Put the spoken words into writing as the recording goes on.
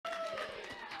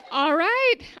All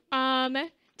right.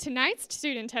 Tonight's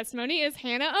student testimony is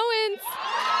Hannah Owens.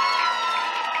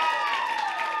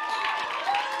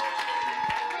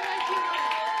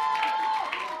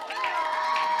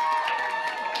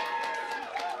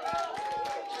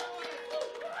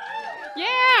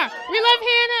 Yeah, we love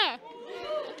Hannah.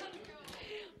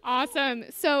 Awesome.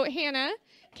 So, Hannah,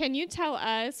 can you tell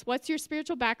us what's your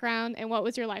spiritual background and what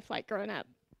was your life like growing up?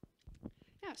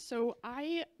 Yeah, so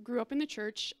I grew up in the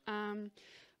church.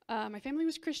 My family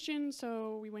was Christian,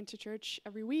 so we went to church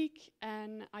every week,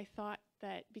 and I thought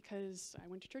that because I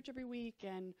went to church every week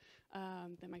and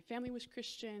that my family was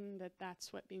Christian,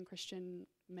 that's what being Christian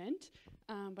meant,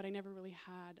 but I never really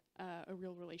had a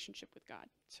real relationship with God.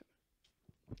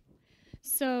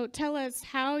 So tell us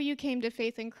how you came to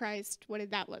faith in Christ. What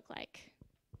did that look like?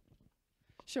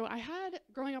 So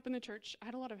growing up in the church, I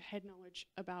had a lot of head knowledge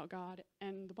about God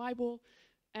and the Bible,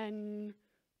 and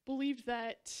believed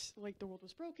that like the world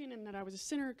was broken and that I was a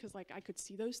sinner because like I could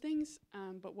see those things.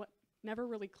 But what never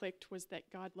really clicked was that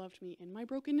God loved me in my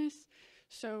brokenness.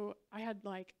 So I had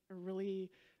like a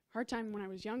really hard time when I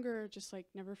was younger, just like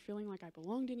never feeling like I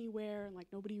belonged anywhere and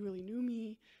like nobody really knew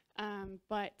me.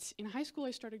 But in high school,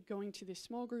 I started going to this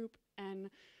small group, and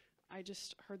I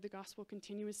just heard the gospel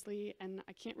continuously, and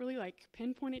I can't really like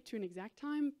pinpoint it to an exact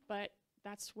time, but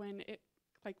that's when it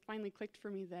like finally clicked for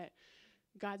me that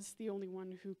God's the only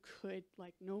one who could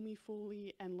like know me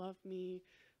fully and love me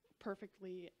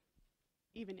perfectly,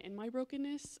 even in my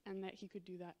brokenness, and that he could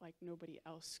do that like nobody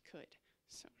else could.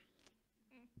 So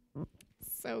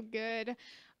good.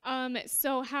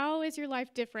 So how is your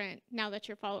life different now that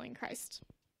you're following Christ?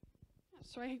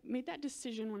 So I made that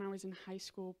decision when I was in high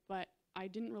school, but I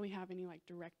didn't really have any like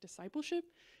direct discipleship,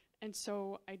 and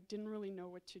so I didn't really know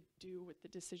what to do with the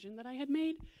decision that I had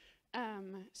made.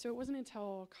 So it wasn't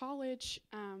until college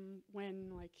when,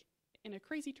 like, in a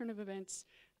crazy turn of events,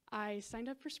 I signed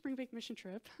up for spring break mission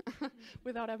trip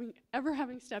without ever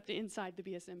having stepped inside the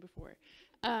BSM before,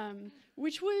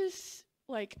 which was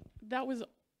like, that was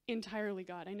entirely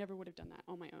God. I never would have done that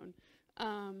on my own.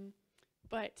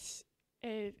 But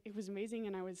it was amazing,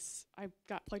 and I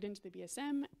got plugged into the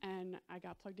BSM, and I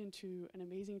got plugged into an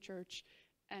amazing church,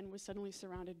 and was suddenly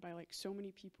surrounded by like so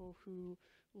many people who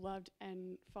loved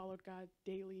and followed God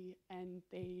daily, and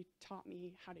they taught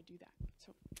me how to do that.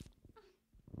 So,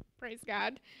 praise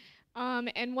God.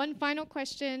 And one final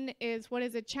question is, what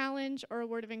is a challenge or a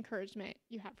word of encouragement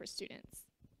you have for students?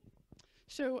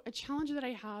 So a challenge that I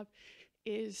have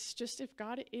is just if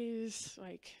God is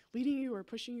like leading you or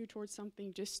pushing you towards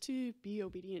something, just to be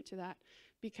obedient to that,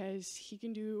 because he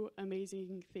can do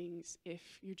amazing things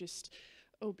if you're just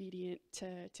obedient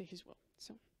to his will.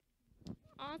 So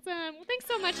awesome. Well, thanks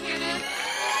so much, Hannah.